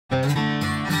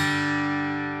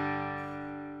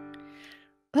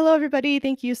Hello, everybody.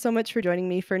 Thank you so much for joining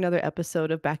me for another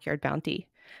episode of Backyard Bounty.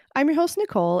 I'm your host,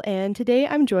 Nicole, and today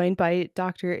I'm joined by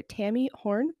Dr. Tammy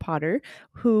Horn Potter,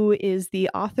 who is the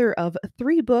author of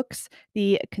 3 books: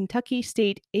 the Kentucky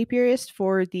State Apiarist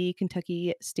for the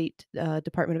Kentucky State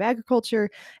Department of Agriculture,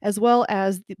 as well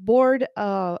as the board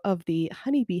of the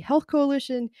Honeybee Health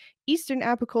Coalition, Eastern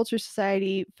Apiculture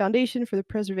Society, Foundation for the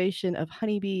Preservation of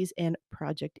Honeybees, and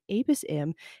Project Apis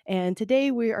M. And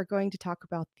today we are going to talk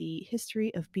about the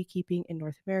history of beekeeping in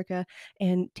North America.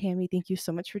 And Tammy, thank you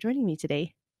so much for joining me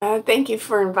today. Thank you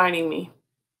for inviting me.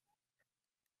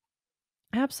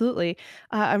 Absolutely.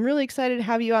 I'm really excited to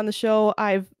have you on the show.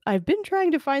 I've been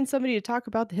trying to find somebody to talk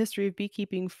about the history of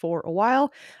beekeeping for a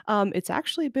while. It's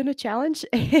actually been a challenge,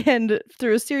 and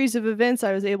through a series of events,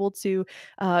 I was able to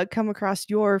come across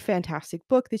your fantastic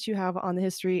book that you have on the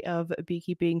history of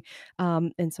beekeeping.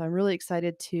 And so I'm really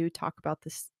excited to talk about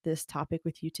this topic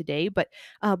with you today. But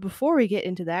before we get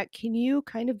into that, can you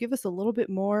kind of give us a little bit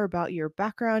more about your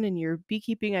background and your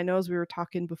beekeeping? I know as we were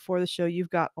talking before the show, you've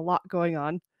got a lot going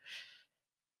on.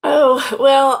 Oh,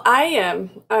 well,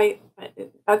 I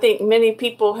think many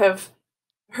people have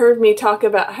heard me talk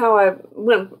about how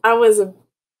when I was an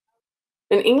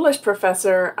English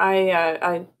professor,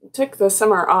 I took the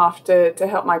summer off to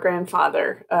help my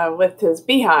grandfather with his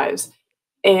beehives.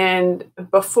 And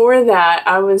before that,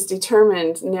 I was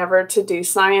determined never to do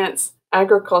science,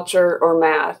 agriculture, or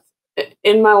math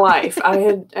in my life. I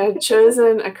had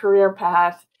chosen a career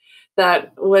path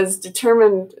that was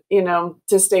determined,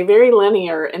 to stay very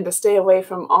linear and to stay away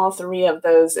from all three of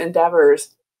those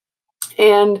endeavors.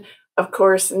 And of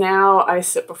course, now I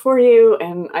sit before you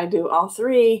and I do all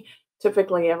three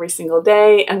typically every single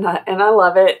day, and I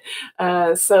love it.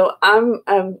 So I'm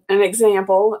an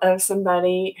example of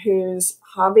somebody whose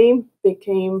hobby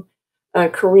became a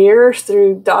career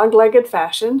through dog-legged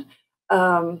fashion.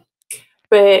 Um,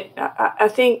 but I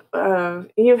think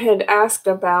you had asked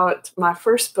about my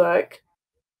first book,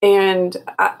 and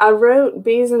I wrote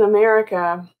Bees in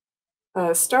America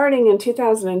starting in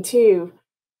 2002.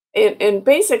 And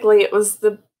basically, it was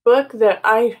the book that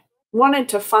I wanted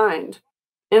to find,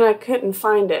 and I couldn't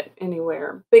find it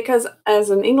anywhere because, as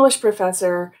an English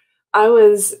professor, I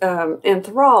was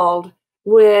enthralled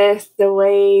with the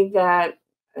way that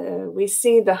we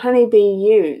see the honeybee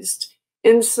used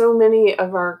in so many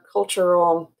of our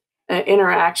cultural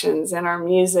interactions, in our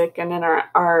music, and in our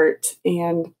art,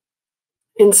 and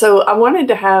so I wanted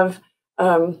to have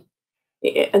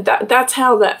that's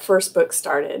how that first book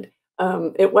started.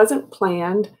 It wasn't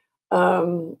planned.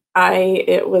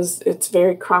 It's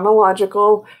very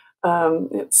chronological.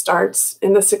 It starts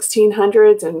in the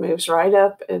 1600s and moves right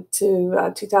up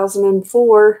to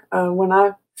 2004 when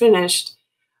I finished.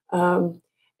 Um,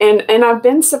 and I've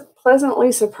been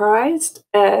pleasantly surprised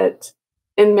at,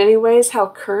 in many ways, how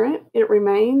current it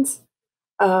remains.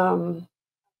 Um,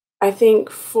 I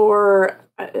think for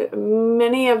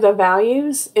many of the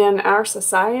values in our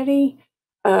society,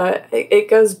 it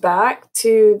goes back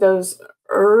to those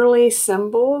early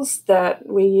symbols that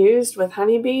we used with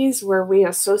honeybees, where we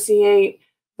associate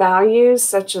values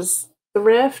such as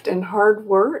thrift and hard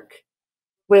work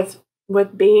with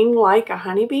being like a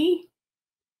honeybee.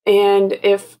 And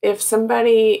if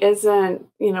somebody isn't,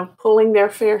 pulling their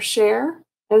fair share,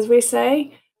 as we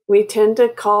say, we tend to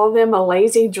call them a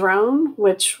lazy drone,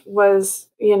 which was,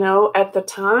 at the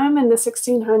time in the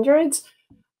 1600s,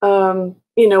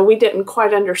 we didn't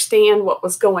quite understand what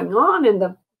was going on in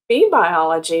the bee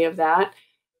biology of that.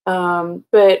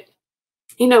 But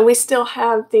we still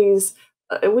have these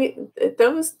we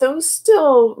those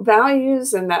still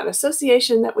values, and that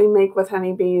association that we make with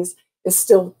honeybees is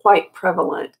still quite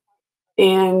prevalent.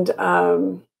 And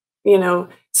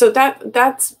so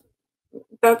that's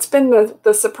been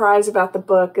the surprise about the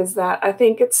book, is that I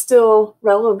think it's still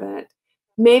relevant,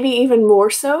 maybe even more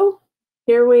so.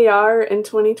 Here we are in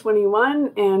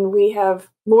 2021, and we have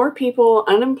more people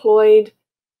unemployed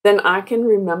than I can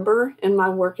remember in my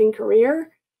working career.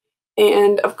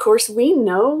 And of course, we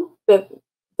know that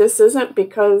this isn't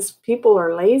because people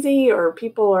are lazy, or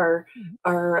people are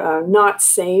not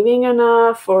saving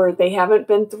enough, or they haven't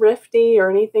been thrifty or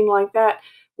anything like that.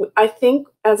 I think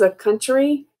as a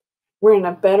country, we're in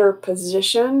a better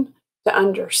position to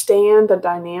understand the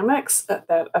dynamics that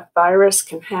a virus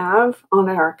can have on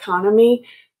our economy.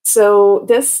 So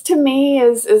this, to me,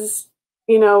 is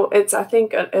it's, I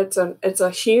think, it's a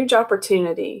huge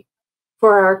opportunity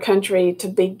for our country to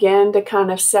begin to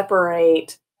kind of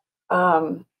separate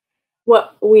um,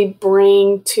 what we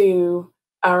bring to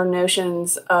our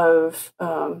notions of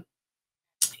the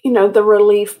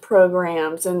relief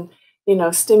programs and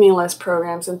stimulus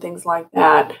programs and things like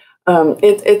that,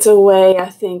 It's a way, I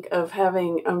think, of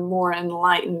having a more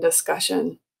enlightened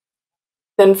discussion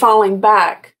than falling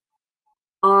back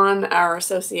on our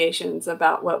associations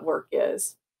about what work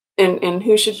is and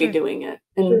who should be Sure. doing it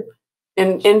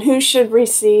and who should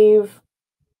receive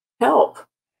help,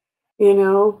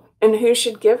 and who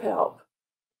should give help.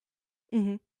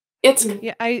 Mhm. It's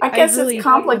Yeah, I I guess it's really I'm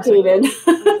sorry. complicated.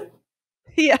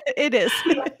 Yeah, it is.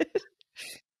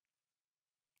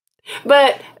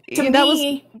 But to That was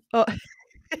me, oh,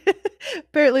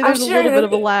 apparently I'm there's a sure little bit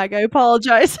of a that lag, I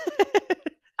apologize.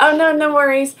 oh, no, no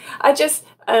worries. I just,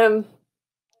 to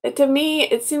me,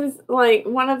 it seems like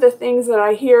one of the things that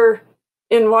I hear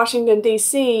in Washington,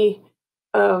 D.C.,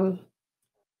 um,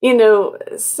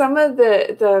 some of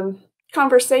the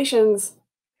conversations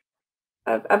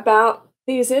about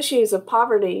these issues of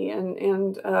poverty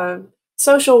and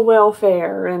social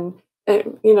welfare and,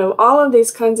 all of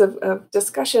these kinds of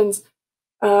discussions,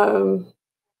 um,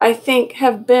 I think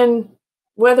have been,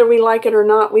 whether we like it or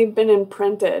not, we've been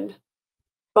imprinted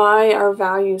by our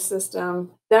value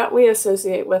system that we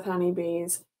associate with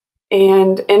honeybees.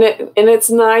 And it's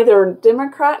neither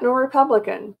Democrat nor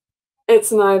Republican.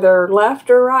 It's neither left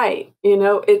or right.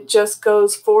 It just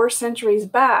goes 4 centuries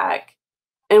back,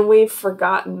 and we've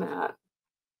forgotten that.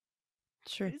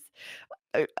 Sure.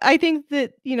 I think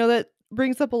that, that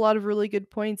brings up a lot of really good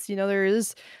points. There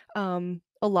is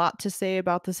a lot to say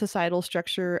about the societal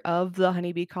structure of the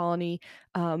honeybee colony,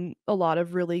 a lot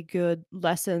of really good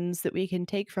lessons that we can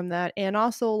take from that, and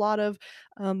also a lot of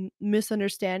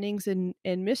misunderstandings and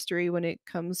mystery when it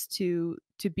comes to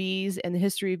bees and the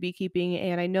history of beekeeping.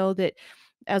 And I know that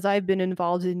as I've been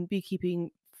involved in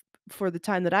beekeeping for the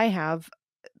time that I have,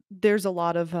 there's a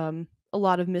lot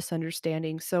of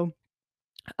misunderstanding. So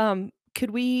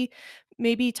could we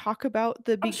maybe talk about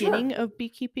the Oh, sure. beginning of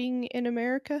beekeeping in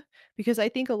America? Because I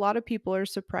think a lot of people are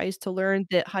surprised to learn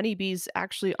that honeybees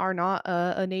actually are not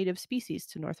a native species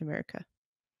to North America.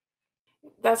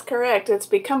 That's correct. It's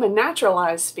become a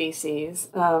naturalized species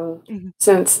Mhm.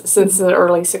 since the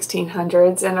early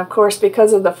 1600s, and of course,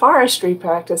 because of the forestry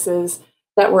practices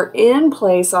that were in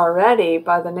place already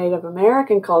by the Native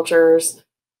American cultures,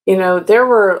 there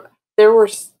were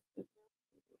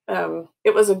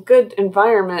it was a good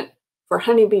environment for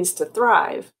honeybees to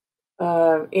thrive.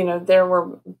 There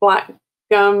were black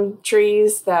gum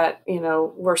trees that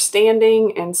were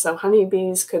standing, and so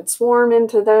honeybees could swarm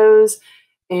into those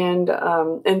and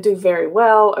do very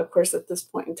well. Of course, at this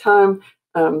point in time,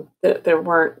 there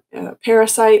weren't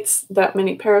that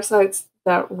many parasites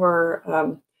that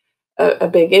were a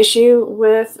big issue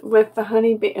with the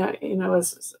honeybee.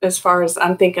 As far as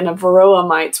I'm thinking of varroa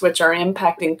mites, which are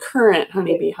impacting current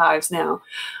honeybee hives now,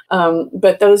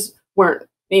 but those weren't.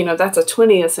 That's a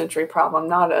 20th century problem,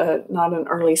 not an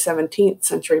early 17th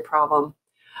century problem.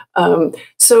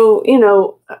 So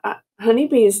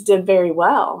honeybees did very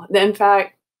well. In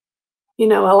fact, I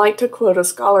like to quote a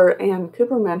scholar, Ann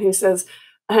Cooperman, who says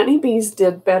honeybees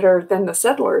did better than the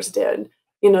settlers did.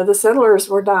 The settlers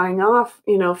were dying off,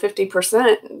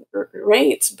 50%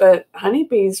 rates, but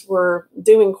honeybees were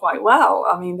doing quite well.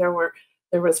 I mean, there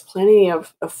was plenty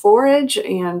of forage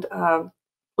and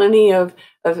plenty of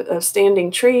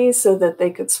standing trees so that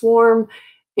they could swarm.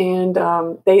 And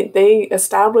they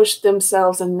established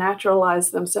themselves and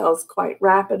naturalized themselves quite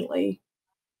rapidly.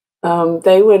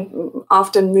 They would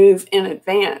often move in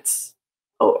advance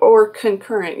or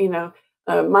concurrent.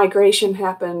 Migration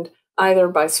happened either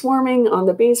by swarming on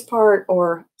the bees' part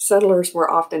or settlers were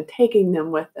often taking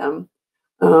them with them.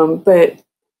 But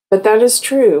that is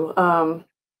true.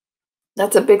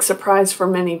 That's a big surprise for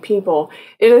many people.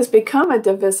 It has become a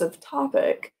divisive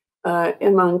topic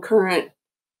among current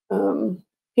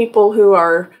people who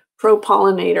are pro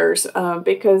pollinators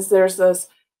because there's this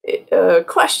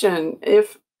question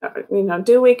if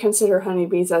do we consider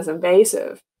honeybees as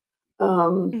invasive?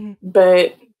 Mhm.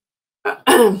 But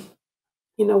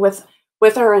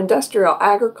with our industrial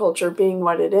agriculture being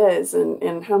what it is,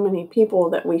 and how many people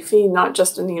that we feed, not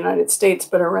just in the United States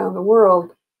but around the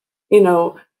world, you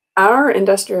know, our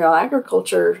industrial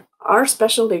agriculture, our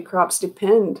specialty crops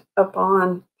depend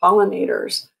upon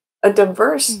pollinators, a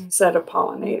diverse Mhm. set of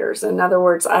pollinators. In other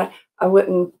words, I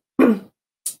wouldn't,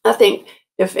 I think,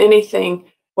 if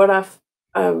anything,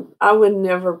 I would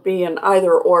never be an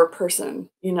either or person.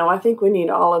 I think we need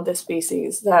all of the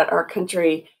species that our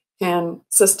country can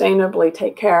sustainably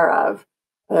take care of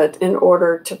in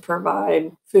order to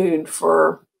provide food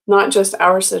for not just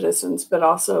our citizens, but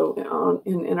also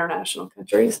in international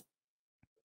countries.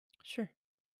 Sure.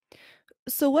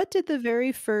 So what did the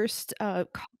very first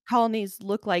colonies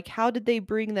look like? How did they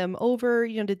bring them over?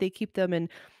 Did they keep them in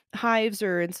hives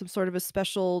or in some sort of a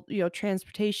special,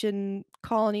 transportation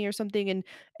colony or something,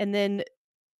 and then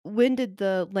when did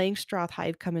the Langstroth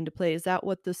hive come into play? Is that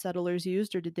what the settlers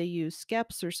used, or did they use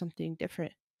skeps or something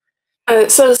different?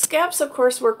 So skeps, of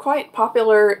course, were quite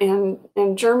popular in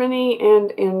Germany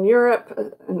and in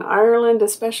Europe, in Ireland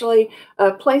especially.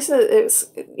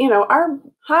 Places, our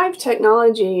hive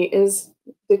technology is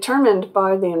determined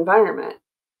by the environment.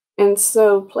 And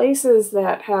so places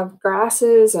that have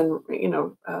grasses and,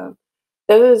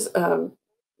 those,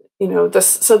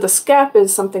 so the skep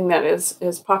is something that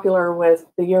is popular with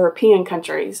the European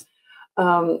countries.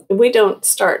 We don't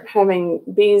start having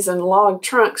bees in log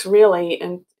trunks really,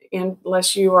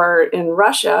 unless you are in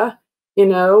Russia. You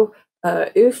know,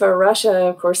 Ufa, Russia,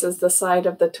 of course, is the site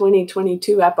of the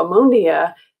 2022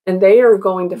 Apomondia, and they are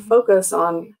going to Mhm. focus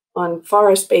on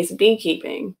forest-based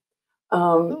beekeeping.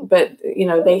 Oh, But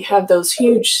they have those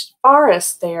huge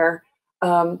forests there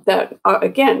that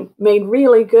again made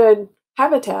really good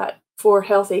habitat for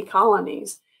healthy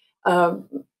colonies. Um,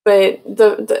 but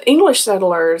the English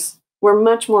settlers were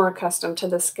much more accustomed to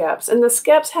the skeps, and the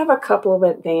skeps have a couple of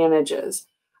advantages.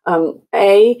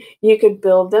 You could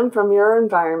build them from your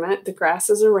environment, the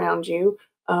grasses around you.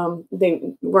 They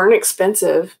weren't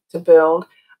expensive to build.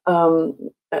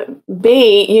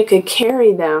 B, you could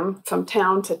carry them from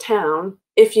town to town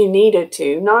if you needed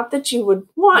to. Not that you would mm,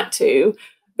 want to,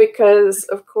 because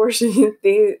of course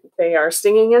they are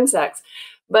stinging insects.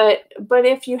 But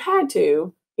if you had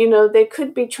to, they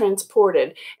could be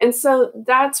transported. And so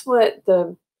that's what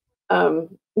the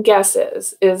guess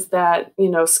is that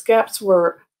skeps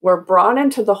were brought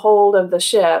into the hold of the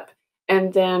ship,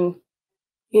 and then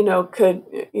could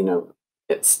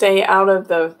stay out of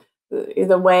the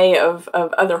way of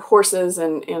other horses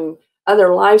and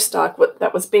other livestock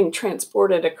that was being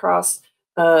transported across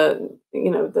uh,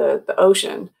 the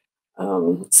ocean.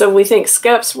 So we think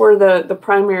skeps were the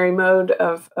primary mode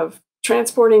of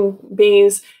transporting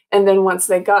bees, and then once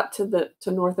they got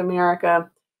to North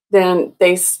America, then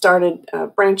they started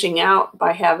branching out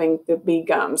by having the bee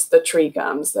gums, the tree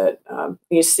gums that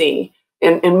you see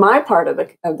in my part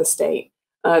of the state.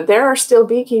 There are still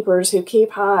beekeepers who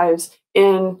keep hives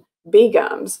in bee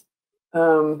gums.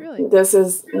 really? This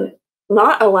is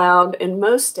not allowed in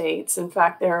most states. In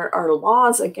fact, there are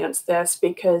laws against this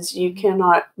because you Mhm.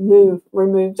 cannot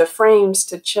remove the frames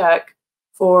to check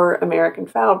for American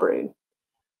foul brood.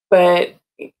 But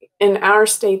in our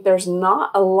state, there's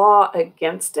not a law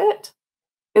against it.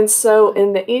 And so Really?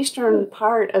 in the eastern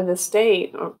part of the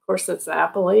state, of course, it's the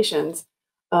Appalachians,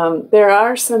 there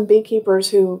are some beekeepers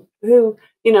who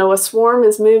a swarm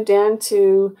is moved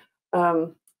into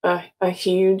a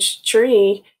huge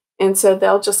tree, and so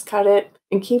they'll just cut it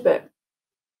and keep it.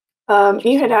 You had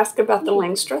Interesting. asked about the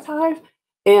Langstroth hive,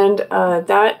 and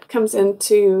that comes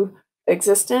into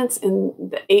existence in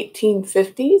the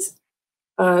 1850s.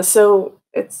 So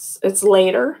it's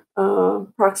later, Mhm.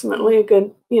 approximately a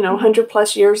good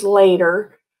 100+ years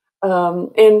later.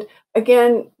 And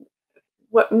again,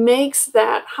 what makes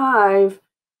that hive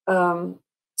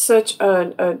such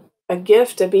a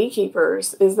gift to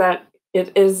beekeepers is that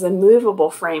it is a movable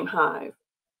frame hive.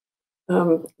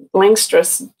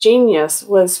 Langstreth's genius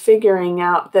was figuring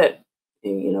out that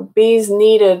bees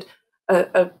needed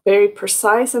a very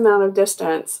precise amount of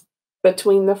distance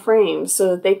between the frames so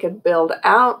that they could build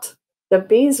out the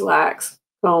beeswax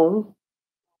comb,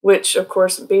 which of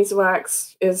course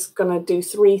beeswax is going to do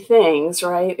three things,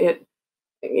 right?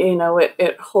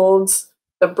 It holds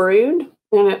the brood,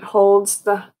 and it holds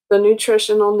the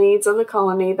nutritional needs of the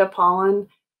colony, the pollen,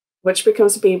 which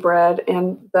becomes bee bread,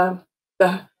 and the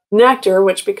nectar,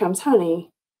 which becomes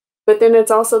honey. But then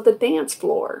it's also the dance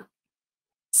floor.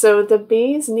 So the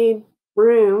bees need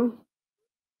room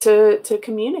to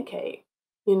communicate,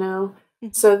 you know,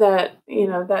 Mhm. so that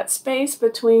that space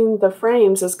between the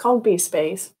frames is called bee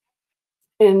space,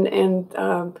 and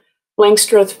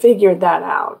Langstroth figured that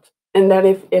out, and that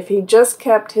if he just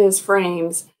kept his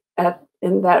frames at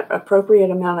in that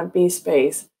appropriate amount of bee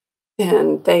space,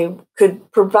 then they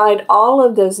could provide all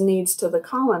of those needs to the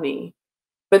colony.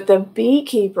 But the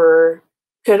beekeeper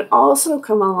could also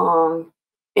come along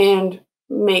and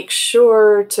make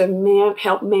sure to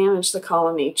help manage the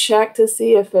colony, check to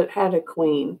see if it had a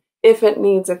queen, if it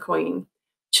needs a queen,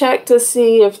 check to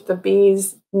see if the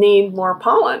bees need more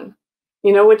pollen,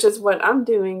 which is what I'm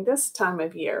doing this time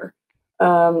of year.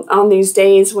 On these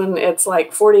days when it's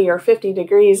like 40 or 50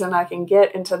 degrees, and I can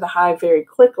get into the hive very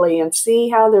quickly and see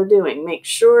how they're doing, make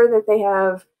sure that they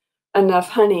have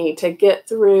enough honey to get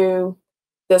through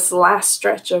this last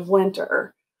stretch of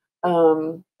winter.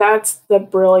 That's the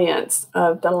brilliance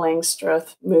of the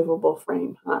Langstroth movable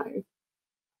frame hive.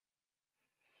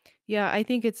 Yeah, I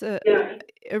think Yeah.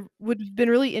 it would have been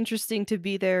really interesting to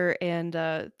be there and,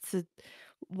 to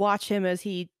watch him as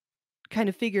he kind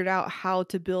of figured out how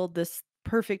to build this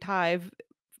perfect hive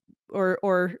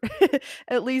or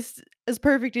at least as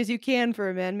perfect as you can for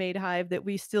a man-made hive that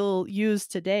we still use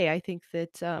today. I think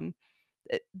that,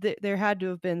 there had to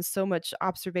have been so much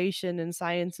observation and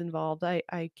science involved.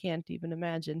 I can't even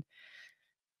imagine.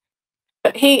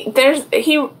 He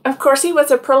of course he was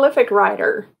a prolific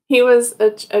writer. He was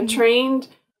a Mhm. trained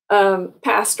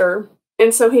pastor,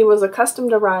 and so he was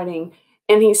accustomed to writing.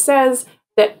 And he says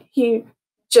that he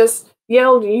just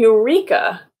yelled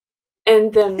 "Eureka"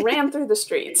 and then ran through the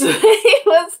streets. He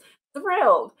was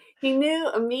thrilled. He knew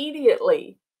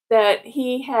immediately that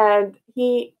he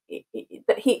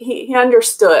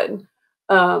understood,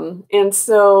 and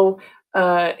so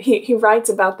he writes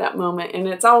about that moment, and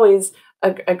it's always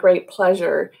a great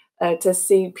pleasure to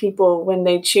see people when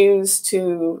they choose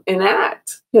to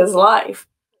enact his life.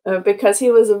 Because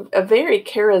he was a very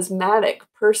charismatic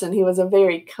person. He was a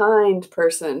very kind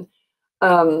person.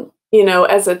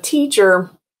 As a teacher,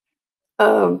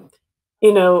 um,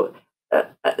 you know,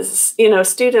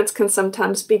 students can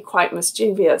sometimes be quite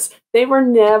mischievous. They were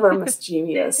never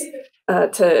mischievous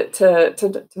to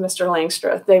Mr.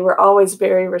 Langstreth. They were always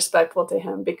very respectful to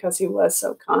him because he was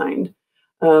so kind.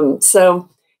 So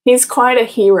he's quite a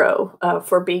hero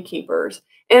for beekeepers.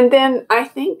 And then I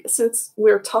think since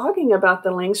we're talking about the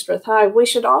Langstreth hive, we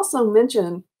should also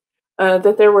mention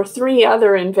that there were three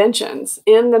other inventions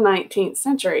in the 19th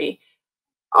century.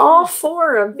 All Yeah.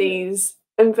 four of these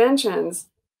inventions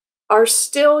are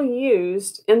still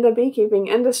used in the beekeeping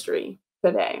industry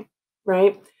today,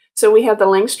 right? So we have the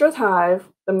Langstreth hive,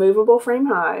 the movable frame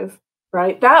hive,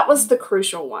 right? That was Mhm. the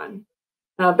crucial one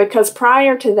because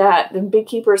prior to that, the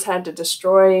beekeepers had to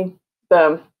destroy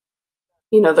the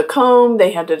the comb,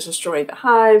 they had to destroy the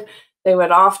hive. They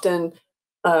would often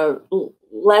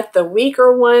let the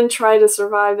weaker one try to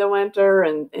survive the winter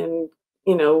and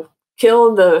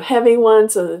kill the heavy one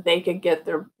so that they could get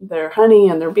their honey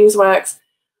and their beeswax.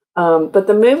 But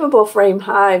the movable frame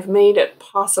hive made it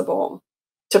possible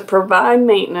to provide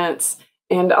maintenance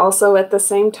and also at the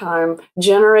same time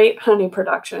generate honey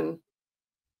production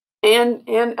and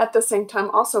at the same time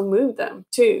also move them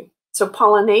too. So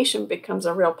pollination becomes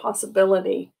a real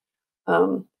possibility.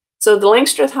 um, so the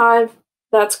Langstreth hive,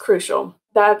 that's crucial.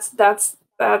 That's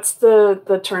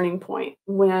the turning point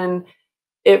when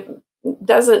it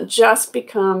doesn't just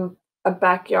become a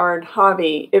backyard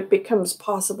hobby, it becomes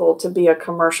possible to be a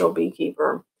commercial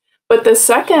beekeeper. But the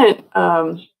second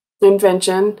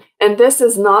invention, and this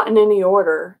is not in any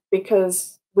order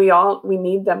because we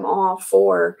need them all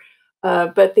for,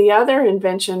 but the other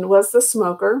invention was the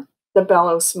smoker, the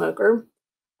bellows smoker.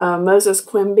 Moses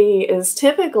Quimby is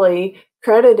typically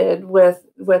credited with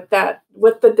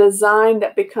the design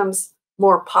that becomes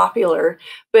more popular,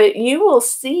 but you will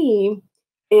see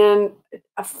in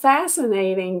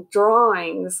fascinating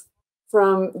drawings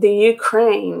from the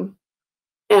Ukraine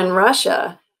and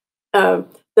Russia, uh,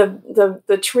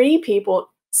 the tree people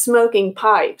smoking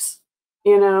pipes,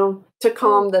 to Oh,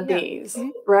 calm the yeah. bees,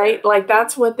 Mhm. right? Like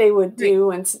that's what they would Right.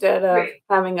 do instead of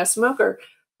having a smoker.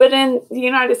 But in the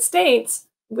United States,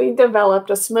 we developed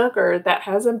a smoker that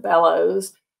has a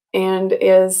bellows and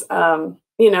is, and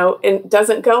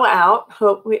doesn't go out.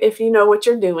 Hope if you know what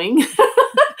you're doing.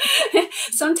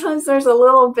 Sometimes there's a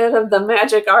little bit of the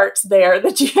magic arts there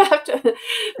that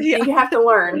Yeah. you have to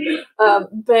learn.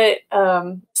 But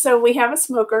so we have a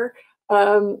smoker.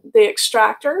 The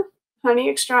extractor, honey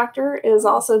extractor, is Oh.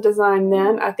 also designed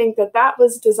then. I think that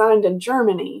was designed in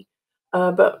Germany,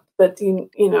 but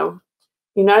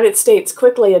United States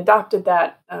quickly adopted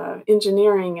that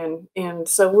engineering, and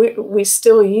so we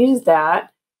still use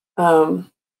that. Um,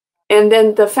 and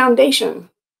then the foundation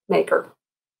maker,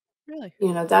 Really?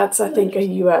 that's, I think, a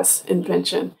Interesting. US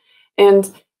invention.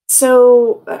 And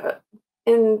so,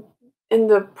 in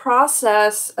the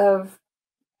process of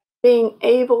being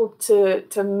able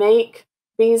to make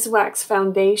beeswax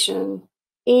foundation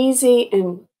easy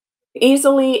and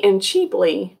easily and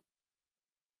cheaply,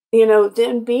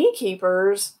 then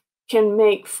beekeepers can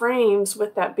make frames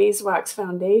with that beeswax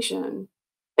foundation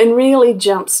and really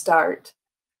jumpstart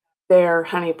their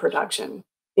honey production.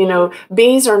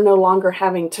 Bees are no longer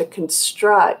having to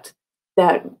construct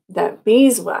that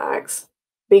beeswax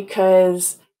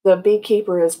because the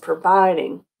beekeeper is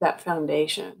providing that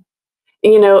foundation.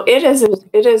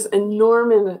 It is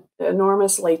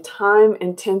enormously time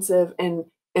intensive and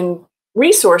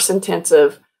resource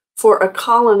intensive for a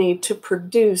colony to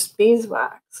produce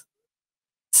beeswax.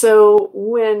 So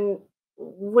when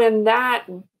that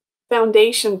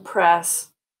foundation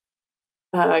press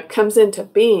comes into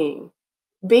being,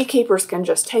 beekeepers can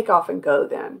just take off and go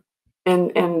then.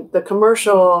 Mhm. And the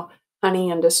commercial honey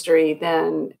industry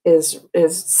then is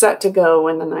set to go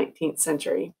in the 19th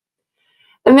century.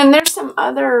 And then there's some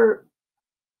other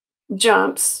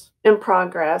jumps in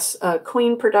progress.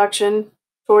 Queen production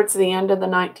towards the end of the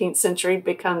 19th century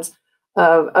becomes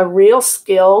a real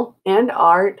skill and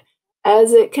art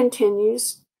as it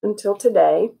continues until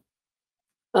today.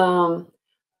 Um,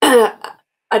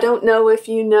 I don't know if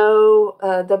you know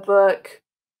the book.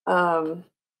 Um,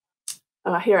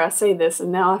 Here I say this,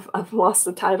 and now I've lost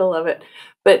the title of it.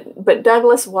 But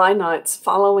Douglas Wynot's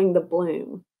 "Following the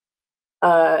Bloom"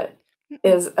 uh, Mm-mm.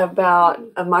 is about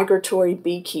migratory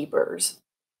beekeepers,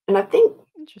 and I think,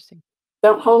 Interesting.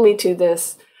 don't hold me to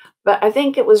this, but I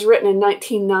think it was written in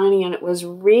 1990 and it was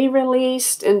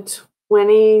re-released in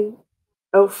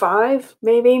 2005,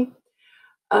 maybe.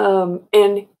 And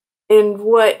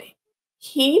what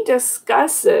he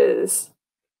discusses,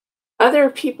 other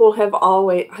people have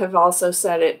also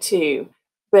said it too,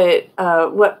 but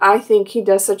what I think he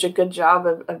does such a good job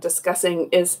of discussing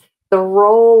is the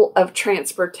role of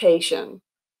transportation,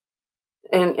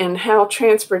 and how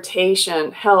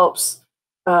transportation helps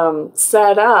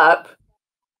set up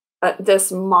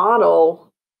this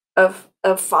model of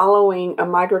following a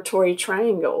migratory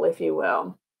triangle, if you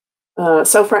will.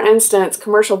 So, for instance,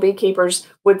 commercial beekeepers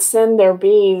would send their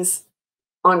bees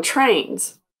on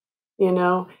trains, you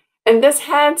know, and this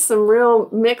had some real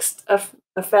mixed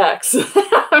effects.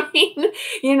 I mean,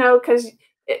 because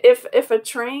if a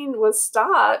train was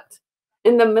stopped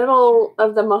in the Sure. middle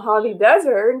of the Mojave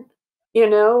Desert,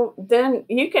 then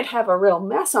you could have a real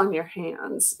mess on your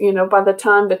hands, by the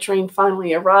time the train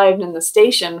finally arrived in the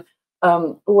station,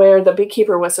 where the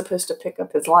beekeeper was supposed to pick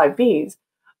up his live bees.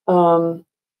 Um,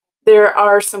 there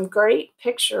are some great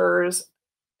pictures,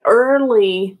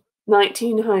 early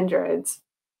 1900s,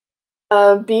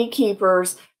 of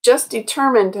beekeepers just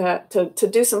determined to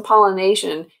do some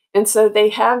pollination. And so they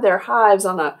have their hives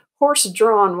on a horse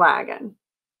drawn wagon.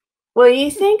 Well,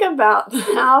 you think about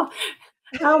how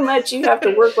much you have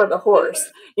to work with a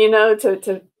horse,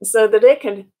 to so that it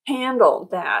can handle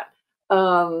that.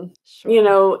 Sure.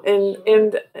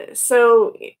 And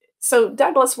so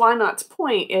Douglas Wynot's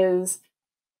point is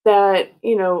that,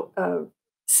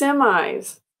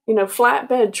 semis,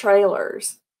 flatbed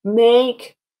trailers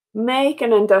make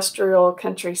an industrial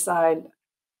countryside,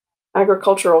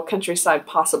 agricultural countryside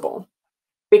possible,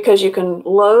 because you can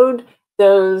load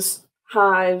those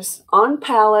hives on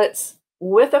pallets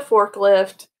with a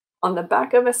forklift on the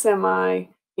back of a semi,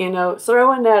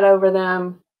 throw a net over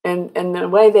them, and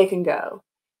away they can go.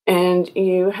 And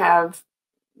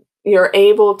you're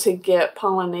able to get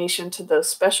pollination to those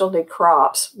specialty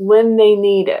crops when they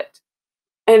need it,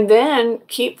 and then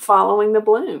keep following the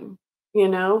bloom, you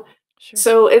know? Sure.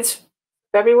 So it's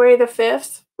February the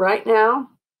 5th right now,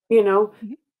 you know,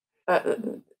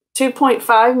 Mhm.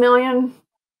 2.5 million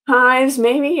hives,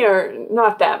 maybe, or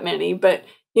not that many, but,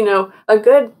 a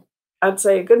good, I'd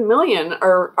say a good million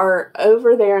are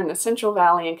over there in the Central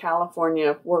Valley in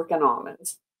California working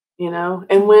almonds, and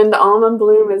Mhm. when the almond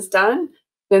bloom is done,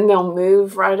 then they'll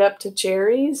move right up to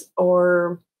cherries,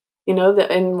 or,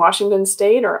 in Washington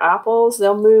State, or apples,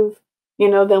 they'll move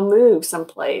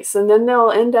someplace, and then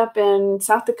they'll end up in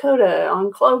South Dakota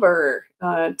on clover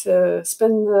to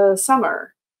spend the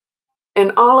summer.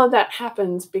 And all of that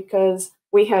happens because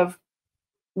we have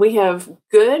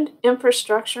good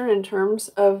infrastructure in terms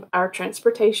of our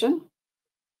transportation,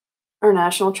 our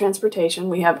national transportation.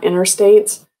 We have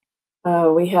interstates,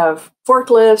 we have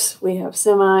forklifts, we have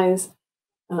semis,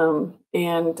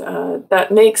 and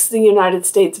that makes the United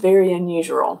States very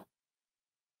unusual.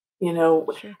 You know,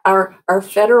 Sure. our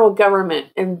federal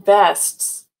government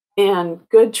invests in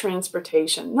good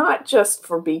transportation, not just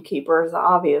for beekeepers,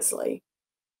 obviously,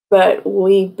 but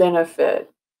we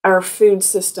benefit. Our food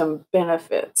system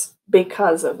benefits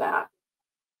because of that.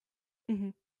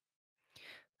 Mhm.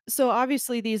 So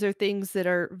obviously these are things that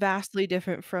are vastly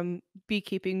different from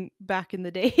beekeeping back in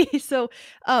the day. So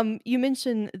you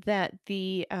mentioned that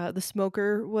the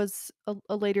smoker was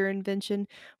a later invention.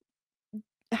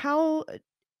 How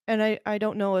and I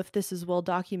don't know if this is well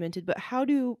documented, but how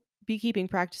do beekeeping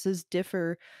practices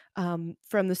differ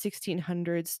from the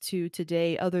 1600s to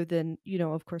today, other than,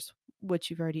 of course, what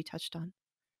you've already touched on?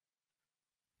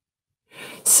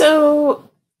 So,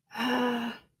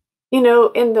 uh,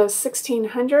 in the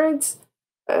 1600s,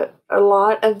 a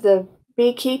lot of the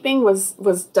beekeeping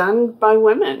was done by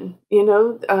women.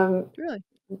 Really?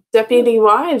 Deputy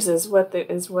wives is what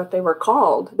they were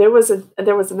called. There was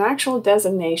an actual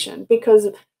designation, because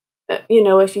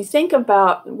if you think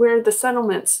about where the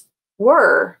settlements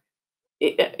were,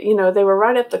 they were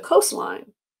right up the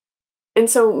coastline. And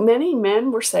so many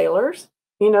men were sailors.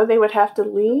 They would have to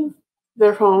leave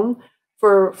their home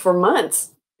for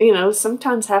months,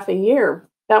 sometimes half a year.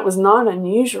 That was not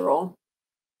unusual.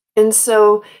 And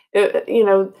so,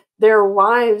 their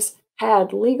wives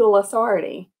had legal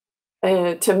authority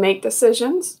to make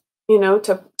decisions,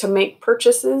 to make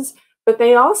purchases, but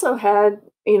they also had,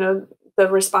 the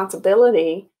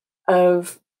responsibility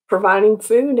of providing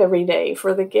food every day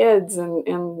for the kids,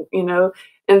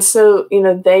 and so,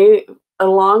 they,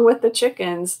 along with the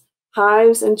chickens,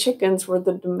 hives and chickens were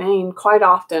the domain quite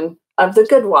often of the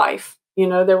good wife.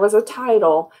 There was a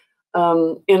title,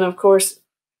 and of course,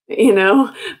 you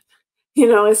know,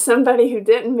 as somebody who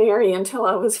didn't marry until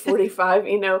I was 45,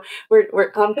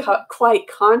 I'm quite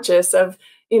conscious of,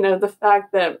 the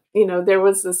fact that, there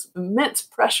was this immense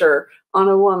pressure on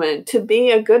a woman to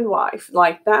be a good wife.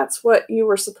 Like that's what you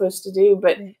were supposed to do.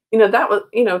 But, Right. that was,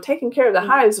 taking care of the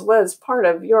hives was part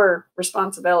of your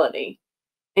responsibility.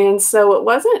 And so it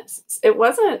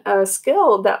wasn't a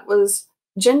skill that was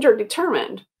gender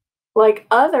determined like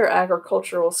other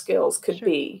agricultural skills could Sure.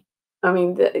 be. I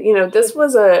mean, this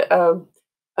was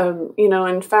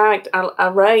in fact, I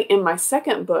write in my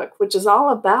second book, which is all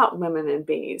about women and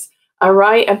bees. I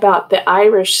write about the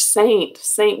Irish saint,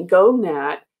 Saint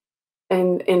Gognat,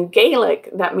 and in Gaelic,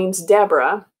 that means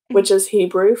Deborah, Mhm. which is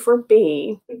Hebrew for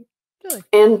bee. Really?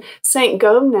 And Saint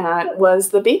Gognat was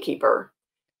the beekeeper.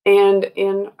 And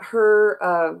in her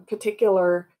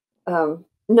particular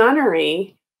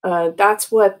nunnery,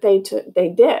 that's what they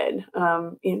did.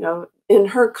 In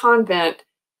her convent,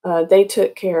 they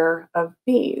took care of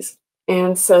bees,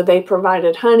 and so they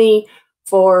provided honey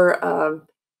for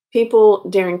people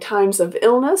during times of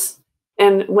illness.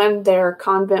 And when their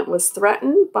convent was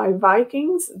threatened by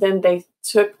Vikings, then they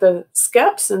took the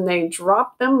skeps and they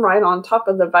dropped them right on top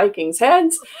of the Vikings'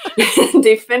 heads and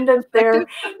defended Effective?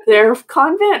 their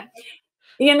convent.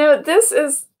 This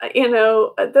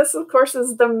of course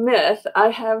is the myth. I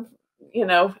have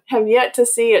yet to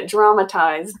see it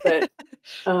dramatized, but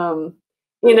um,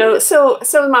 so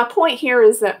my point here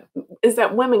is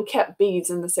that women kept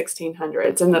bees in the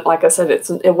 1600s, and that, like I said,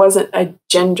 it wasn't a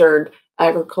gendered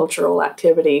agricultural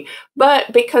activity,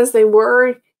 but because they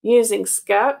were using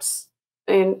skeps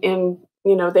and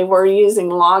they were using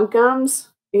log gums,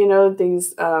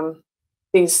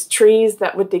 these trees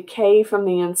that would decay from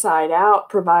the inside out,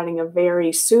 providing a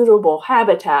very suitable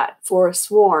habitat for a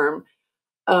swarm.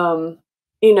 There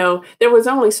was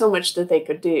only so much that they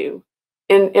could do,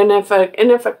 and if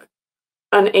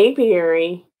an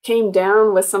apiary came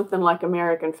down with something like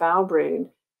American foul brood,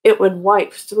 it would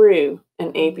wipe through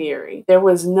an Mm, apiary. There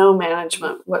was no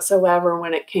management whatsoever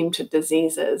when it came to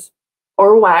diseases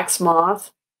or wax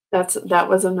moth. That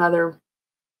was another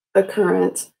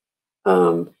occurrence.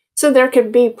 So there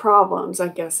could be problems, I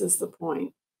guess, is the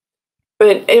point.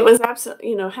 But it was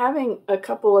absolutely, having a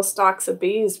couple of stocks of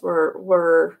bees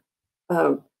were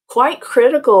quite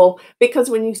critical because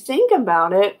when you think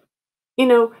about it, you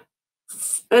know,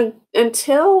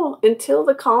 until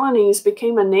the colonies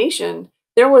became a nation,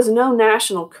 there was no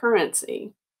national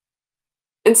currency,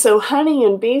 and so honey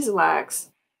and beeswax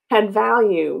had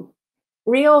value,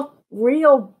 real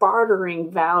bartering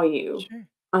value,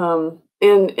 sure.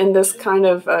 in this kind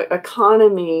of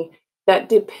economy that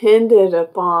depended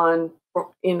upon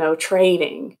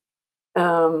trading.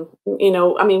 I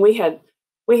mean, we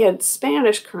had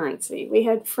Spanish currency, we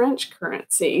had French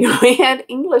currency, we had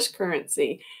English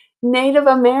currency, Native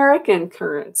American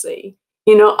currency.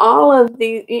 All of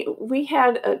we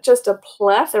had just a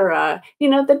plethora.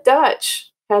 The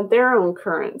Dutch had their own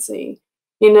currency.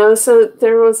 So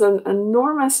there was an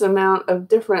enormous amount of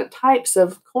different types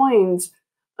of coins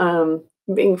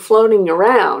being floating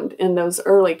around in those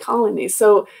early colonies.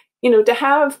 So, to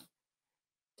have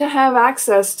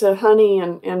access to honey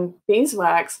and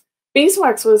beeswax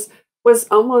was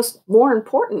almost more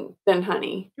important than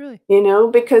honey, Really?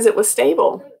 because it was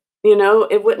stable. It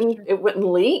That's wouldn't true. it wouldn't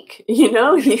leak, you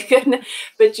couldn't,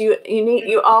 but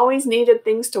you always needed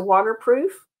things to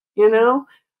waterproof, Mhm.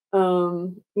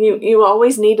 you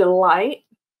always needed light,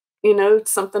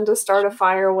 something to start a Sure.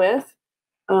 fire with.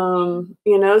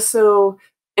 So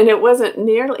and it wasn't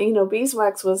nearly,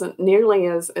 beeswax wasn't nearly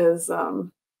as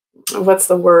what's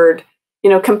the word?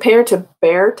 Compared to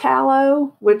bear tallow,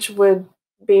 Mhm. which would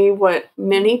be what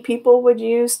many people would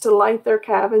use to light their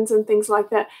cabins and things like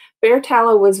that. Bear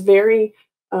tallow was very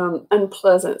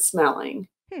unpleasant smelling.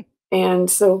 Hmm. And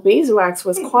so beeswax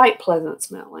was quite pleasant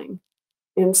smelling.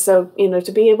 And so,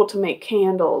 to be able to make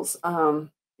candles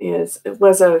it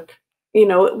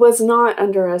was not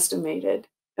underestimated.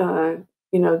 Uh,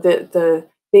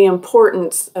 the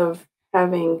importance of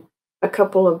having a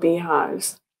couple of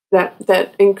beehives.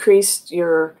 That increased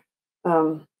your,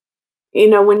 um,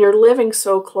 when you're living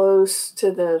so close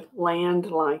to the land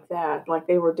like that, like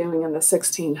they were doing in the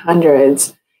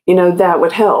 1600s, that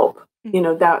would help.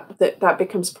 Mhm. That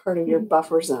becomes part of your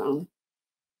buffer zone.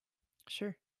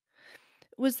 Sure.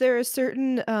 Was there a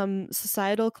certain,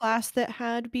 societal class that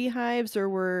had beehives, or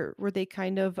were they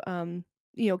kind of,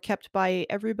 kept by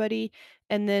everybody?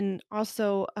 And then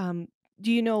also,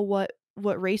 do you know what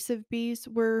race of bees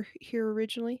were here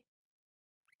originally?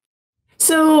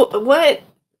 So, what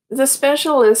the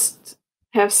specialists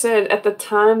have said at the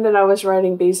time that I was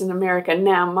writing Bees in America,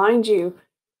 now, mind you,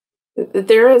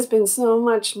 there has been so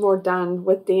much more done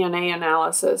with DNA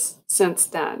analysis since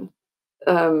then.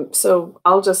 So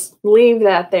I'll just leave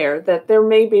that there. That there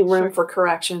may be room Sure. for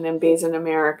correction in Bees in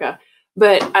America,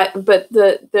 but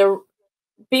the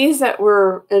bees that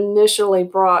were initially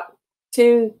brought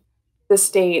to the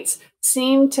states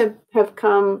seem to have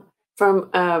come from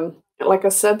like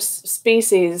a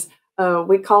subspecies.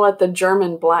 We call it the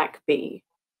German black bee.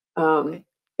 Um,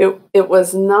 Okay. it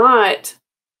was not,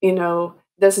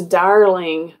 this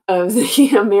darling of the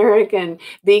American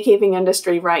beekeeping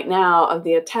industry right now of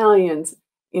the Italians,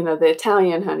 the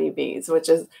Italian honeybees, which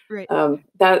is Right.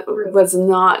 that was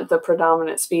not the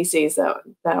predominant species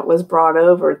that was brought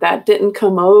over. That didn't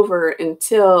come over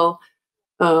until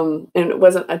and it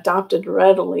wasn't adopted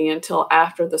readily until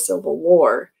after the Civil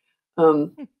War.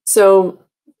 Um, Hmm. so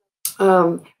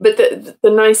but the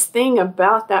nice thing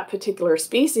about that particular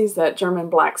species, that German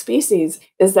black species,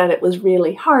 is that it was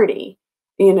really hardy.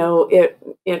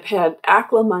 It had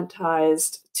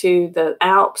acclimatized to the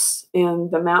Alps and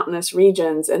the mountainous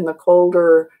regions and the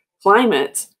colder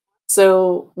climates.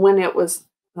 So when it was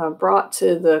brought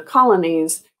to the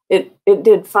colonies, it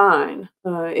did fine.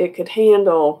 It could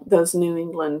handle those New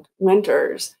England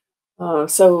winters.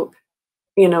 So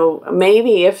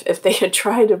maybe if they had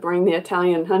tried to bring the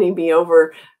Italian honeybee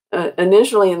over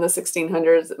initially in the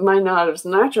 1600s, it might not have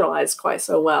naturalized quite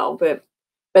so well. But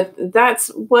that's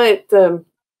what the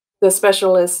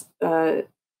specialists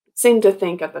seemed to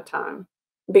think at the time,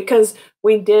 because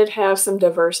we did have some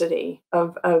diversity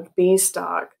of bee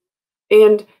stock,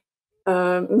 and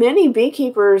many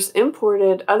beekeepers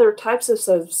imported other types of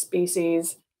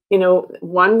subspecies.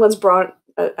 One was brought,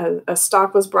 a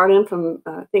stock was brought in from,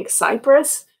 I think,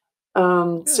 Cyprus.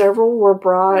 Really? Several were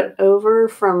brought over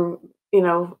from,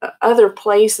 other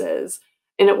places.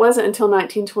 And it wasn't until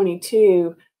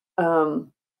 1922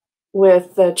 um,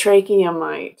 with the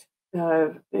tracheomite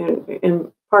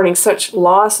imparting such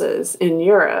losses in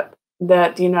Europe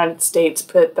that the United States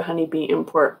put the Honeybee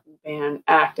Import Ban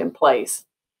Act in place.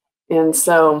 And Interesting.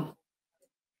 so,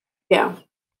 yeah.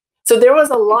 So there was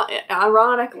a Hmm. lot,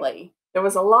 ironically, there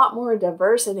was a lot more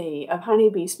diversity of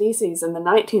honeybee species in the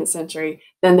 19th century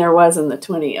than there was in the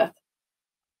 20th.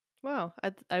 Wow,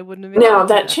 I wouldn't have Now, expected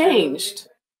that that. changed,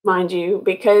 mind you,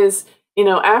 because,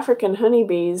 African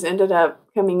honeybees ended up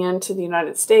coming into the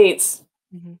United States,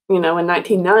 Mhm. in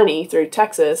 1990 through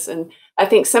Texas. And I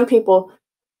think some people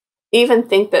even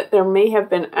think that there may have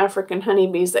been African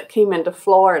honeybees that came into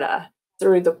Florida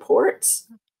through the ports.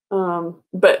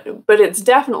 But it's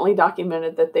definitely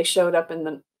documented that they showed up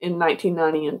in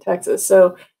 1990 in Texas.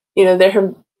 So, you know, there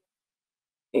have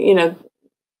you know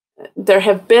there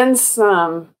have been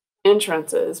some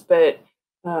entrances, but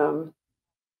um,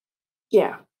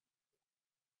 yeah,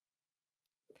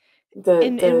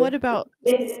 And what the about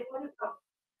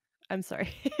I'm sorry.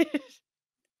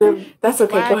 that's This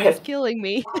okay. Go lag is ahead. killing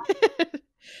me.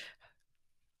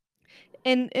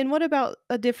 And what about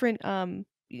a different,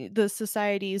 the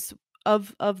societies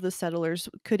of the settlers?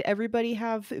 Could everybody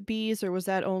have bees, or was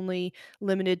that only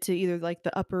limited to either, like,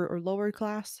 the upper or lower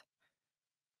class?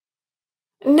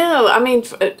 No, I mean,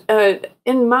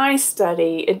 in my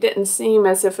study, it didn't seem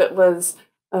as if it was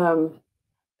um,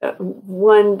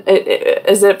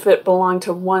 as if it belonged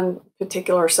to one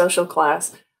particular social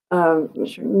class. Sure.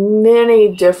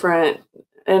 Many different,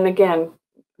 and again,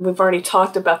 we've already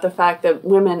talked about the fact that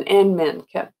women and men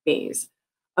kept bees.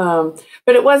 Um,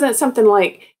 but it wasn't something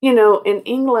like, in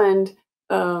England,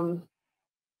 um,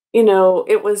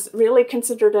 it was really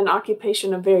considered an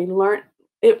occupation of very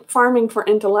farming for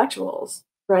intellectuals,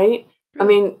 right? I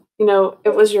Really? mean,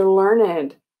 it was your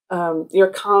learned, your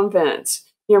convents,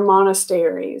 your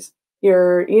monasteries,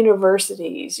 your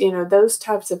universities, those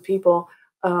types of people.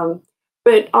 Um,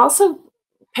 but also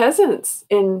peasants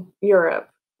in Europe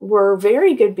were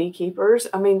very good beekeepers.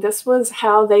 I mean, this was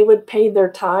how they would pay their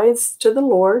tithes to the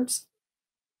lords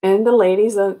and the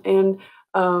ladies, and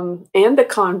the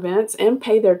convents, and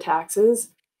pay their taxes.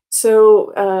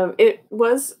 So it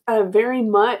was very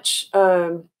much.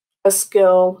 a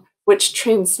skill which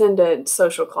transcended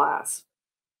social class,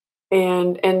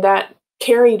 and that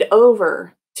carried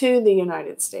over to the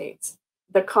United States,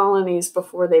 the colonies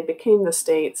before they became the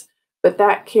states, but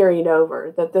that carried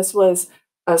over. That this was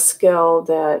a skill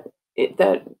that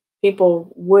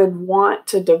people would want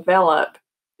to develop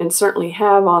and certainly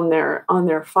have on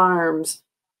their farms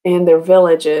and their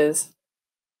villages,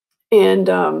 and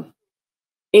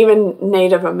even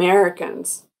Native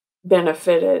Americans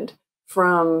benefited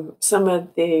from some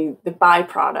of the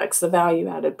byproducts, the value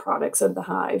added products of the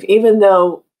hive, even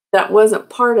though that wasn't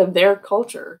part of their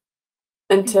culture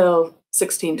Mhm. until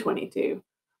 1622.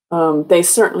 They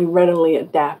certainly readily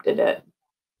adapted it.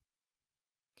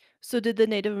 So did the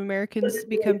Native Americans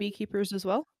become beekeepers as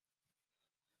well?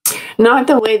 Not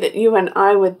the way that you and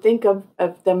I would think of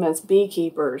them as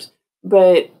beekeepers,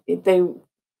 but they,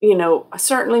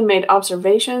 certainly made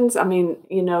observations. I mean,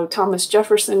 Thomas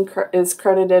Jefferson is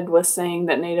credited with saying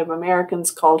that Native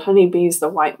Americans called honeybees the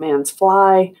white man's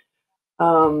fly.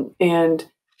 And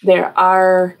there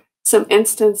are some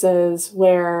instances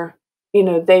where,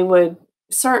 they would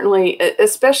certainly,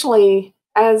 especially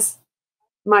as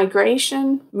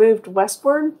migration moved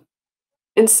westward,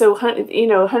 and so,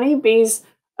 honeybees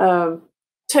um,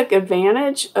 took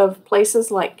advantage of places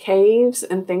like caves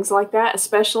and things like that,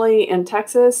 especially in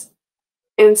Texas.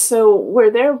 And so, where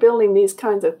they're building these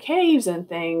kinds of caves and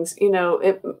things,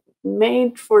 it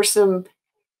made for some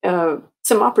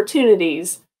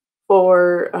opportunities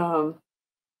for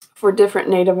different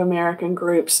Native American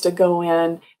groups to go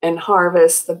in and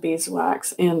harvest the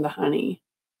beeswax and the honey.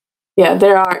 Yeah,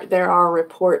 there are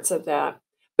reports of that.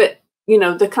 But,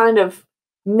 the kind of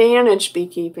managed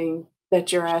beekeeping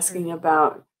that you're Sure. asking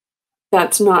about,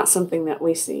 that's not something that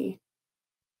we see,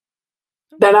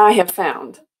 that Okay. I have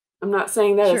found. I'm not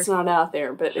saying that Sure. it's not out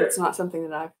there, but it's not something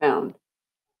that I've found.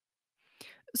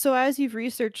 So as you've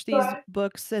researched these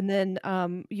books and then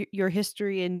your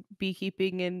history in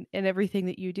beekeeping and everything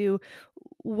that you do,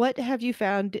 what have you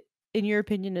found, in your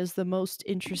opinion, is the most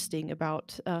interesting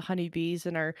about honeybees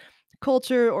and our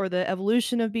culture or the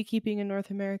evolution of beekeeping in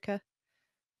North America?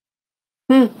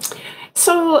 Hmm.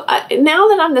 So, now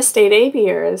that I'm the state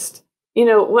apiarist,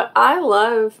 what I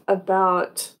love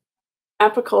about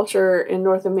apiculture in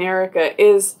North America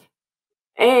is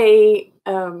I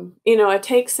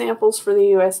take samples for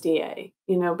the USDA,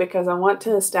 because I want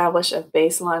to establish a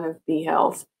baseline of bee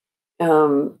health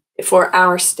for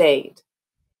our state.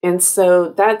 And so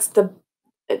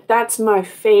that's my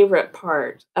favorite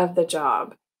part of the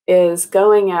job, is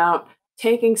going out,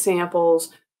 taking samples,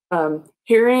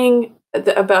 hearing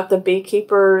about the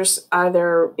beekeepers,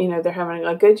 either they're having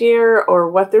a good year or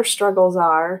what their struggles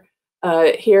are.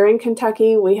 Here in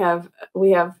Kentucky, we have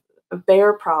a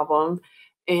bear problem,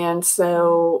 and Mhm.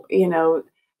 so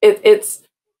it's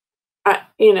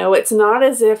it's not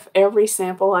as if every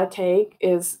sample I take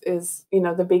is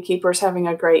the beekeepers having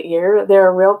a great year. There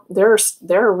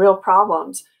are real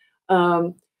problems,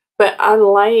 um, but I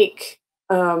like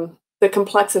the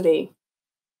complexity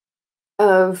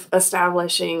of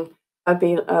establishing a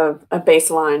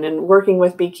baseline and working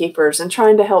with beekeepers and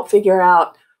trying to help figure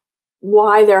out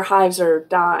why their hives are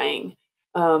dying.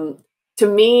 Um, to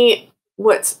me,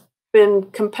 what's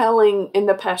been compelling in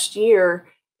the past year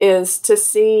is to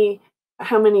see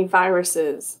how many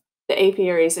viruses the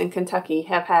apiaries in Kentucky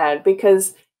have had,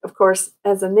 because, of course,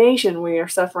 as a nation, we are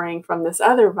suffering from this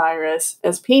other virus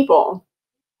as people.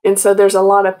 And so there's a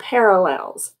lot of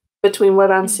parallels between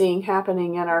what I'm Mhm. seeing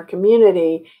happening in our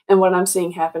community and what I'm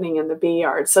seeing happening in the bee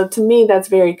yard. So to me, that's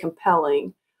very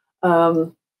compelling.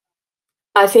 Um,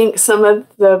 I think some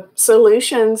of the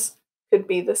solutions could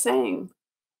be the same.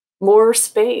 More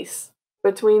space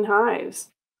between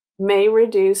hives may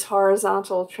reduce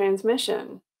horizontal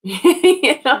transmission.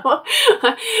 Sure.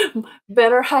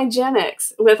 Better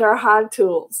hygienics with our hive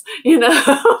tools, Sure.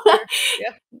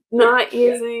 Yeah. not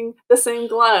using the same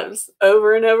gloves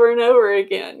over and over and over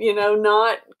again,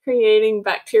 not creating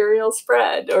bacterial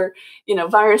spread, or,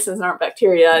 viruses aren't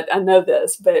bacteria. I know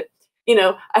this, but,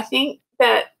 I think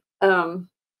that, um,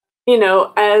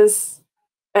 as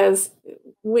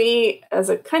we as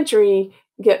a country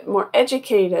get more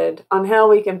educated on how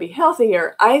we can be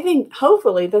healthier, I think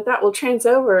hopefully that will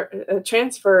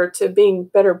transfer to being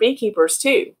better beekeepers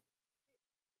too.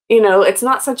 It's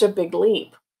not such a big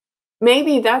leap.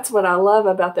 Maybe that's what I love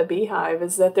about the beehive,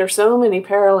 is that there's so many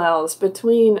parallels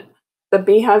between the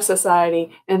beehive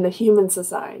society and the human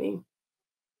society.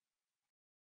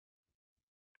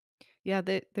 Yeah,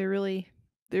 they really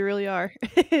are.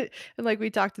 And like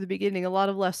we talked at the beginning, a lot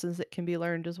of lessons that can be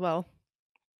learned as well.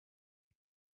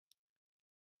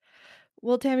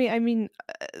 Well, Tammy, I mean,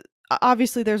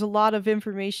 obviously there's a lot of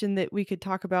information that we could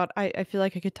talk about. I feel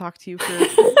like I could talk to you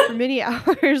for many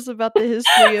hours about the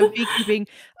history of beekeeping.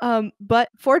 But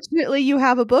fortunately you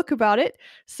have a book about it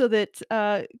so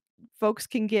that folks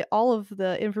can get all of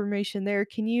the information there.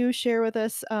 Can you share with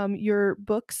us your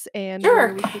books and where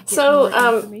Sure. we could get So,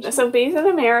 more information? Bees in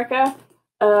America.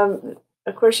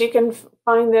 Of course, you can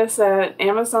find this at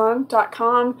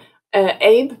Amazon.com.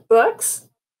 Abe Books.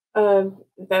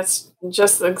 That's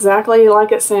just exactly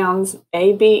like it sounds.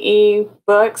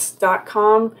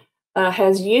 ABEBooks.com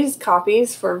has used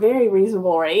copies for a very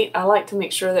reasonable rate. I like to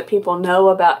make sure that people know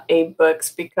about Abe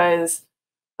Books because,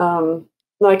 um,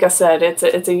 like I said, it's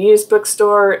a used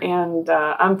bookstore, and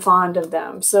I'm fond of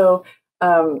them. So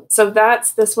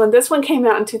that's this one. This one came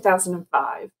out in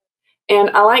 2005.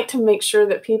 And I like to make sure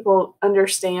that people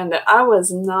understand that I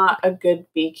was not a good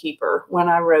beekeeper when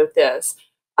I wrote this.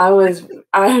 I was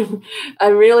I I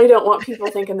really don't want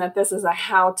people thinking that this is a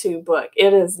how-to book.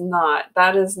 It is not.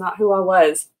 That is not who I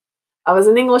was. I was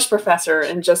an English professor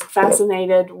and just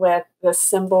fascinated with the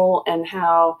symbol and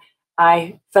how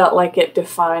I felt like it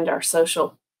defined our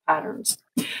social patterns.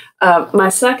 My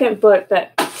second book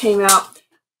that came out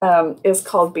is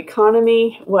called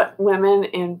Beeconomy: What Women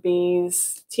in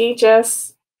Bees Teach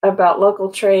Us About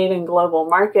Local Trade and Global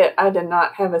Market. I did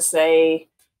not have a say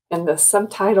in the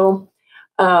subtitle.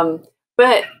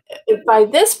 But by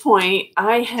this point,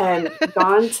 I had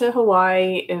gone to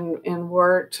Hawaii and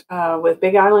worked with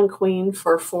Big Island Queen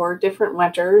for 4 different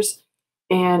winters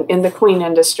and in the queen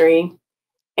industry.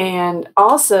 And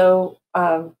also,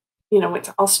 went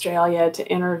to Australia to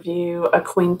interview a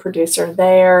queen producer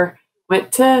there,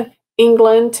 went to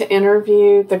England to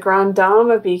interview the Grand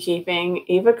Dame of beekeeping,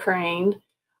 Eva Crane,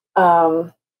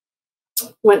 um,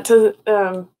 went to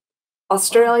Wow.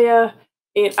 Australia.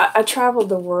 I traveled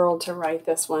the world to write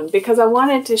this one because I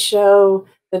wanted to show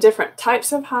the different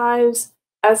types of hives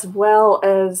as well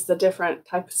as the different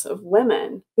types of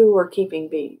women who were keeping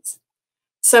bees.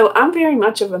 So I'm very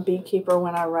much of a beekeeper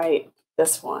when I write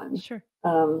this one. Sure.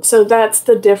 So that's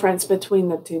the difference between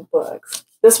the 2 books.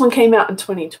 This one came out in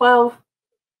 2012,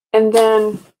 and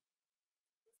then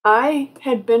I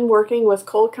had been working with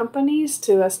coal companies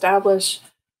to establish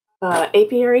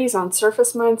apiaries on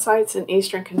surface mine sites in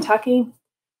eastern Kentucky.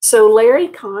 So Larry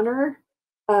Connor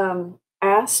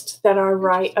asked that I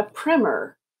write a Interesting.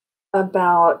 primer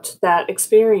about that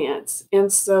experience.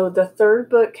 And so the third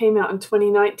book came out in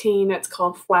 2019. It's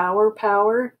called Flower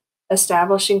Power: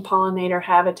 Establishing Pollinator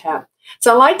Habitat.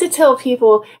 So I like to tell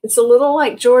people it's a little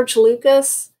like George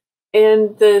Lucas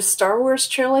in the Star Wars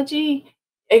trilogy,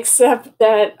 except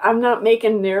that I'm not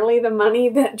making nearly the money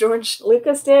that George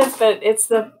Lucas did, but it's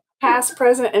the past,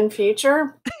 present, and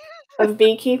future of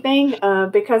beekeeping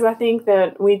because I think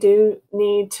that we do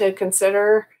need to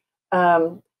consider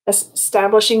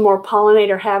establishing more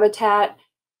pollinator habitat,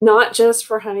 not just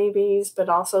for honeybees, but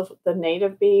also the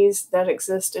native bees that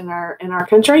exist in our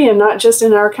country, and not just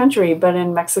in our country, but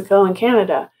in Mexico and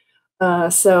Canada.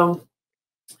 That's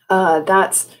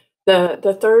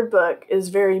the third book is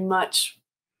very much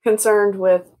concerned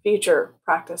with future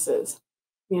practices.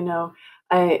 You know,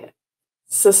 I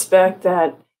suspect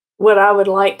that what I would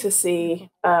like to see,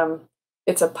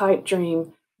 it's a pipe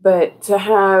dream, but to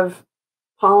have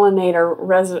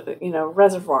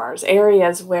reservoirs,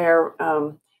 areas where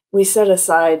we set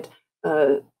aside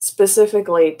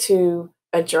specifically to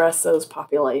address those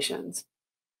populations.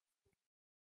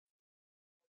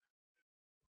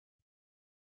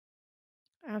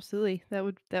 Absolutely.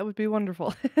 That would be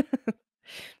wonderful.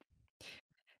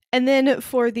 And then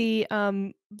for the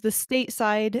state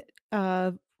side,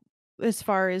 as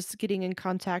far as getting in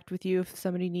contact with you if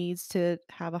somebody needs to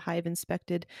have a hive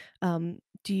inspected,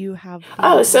 do you have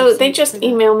Oh, the so they website for just that?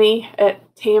 email me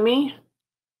at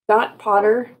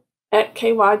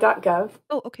tammy.potter@ky.gov.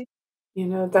 Oh, okay. You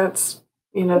know, that's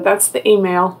the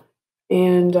email.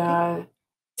 And Okay.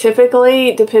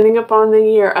 typically, depending upon the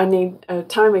year, I need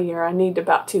time of year, I need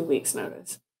about 2 weeks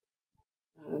notice.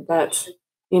 That's,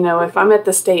 if I'm at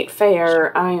the state Sure.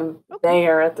 fair, I am Okay.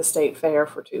 there at the state fair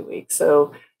for 2 weeks.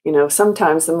 So,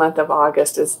 sometimes the month of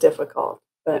August is difficult,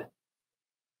 but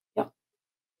yeah.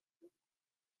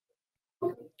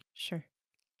 Sure.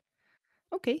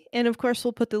 Okay. And of course,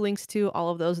 we'll put the links to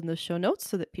all of those in the show notes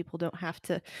so that people don't have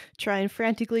to try and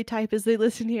frantically type as they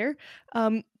listen here.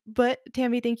 But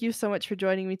Tammy, thank you so much for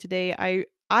joining me today.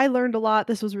 I learned a lot.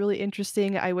 This was really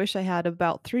interesting. I wish I had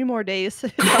about 3 more days to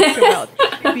talk about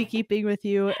beekeeping with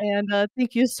you. And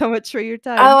thank you so much for your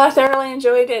Oh, time. I thoroughly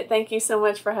enjoyed it. Thank you so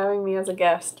much for having me as a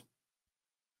guest.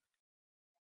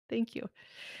 Thank you.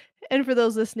 And for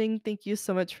those listening, thank you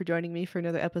so much for joining me for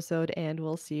another episode, and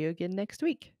we'll see you again next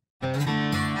week.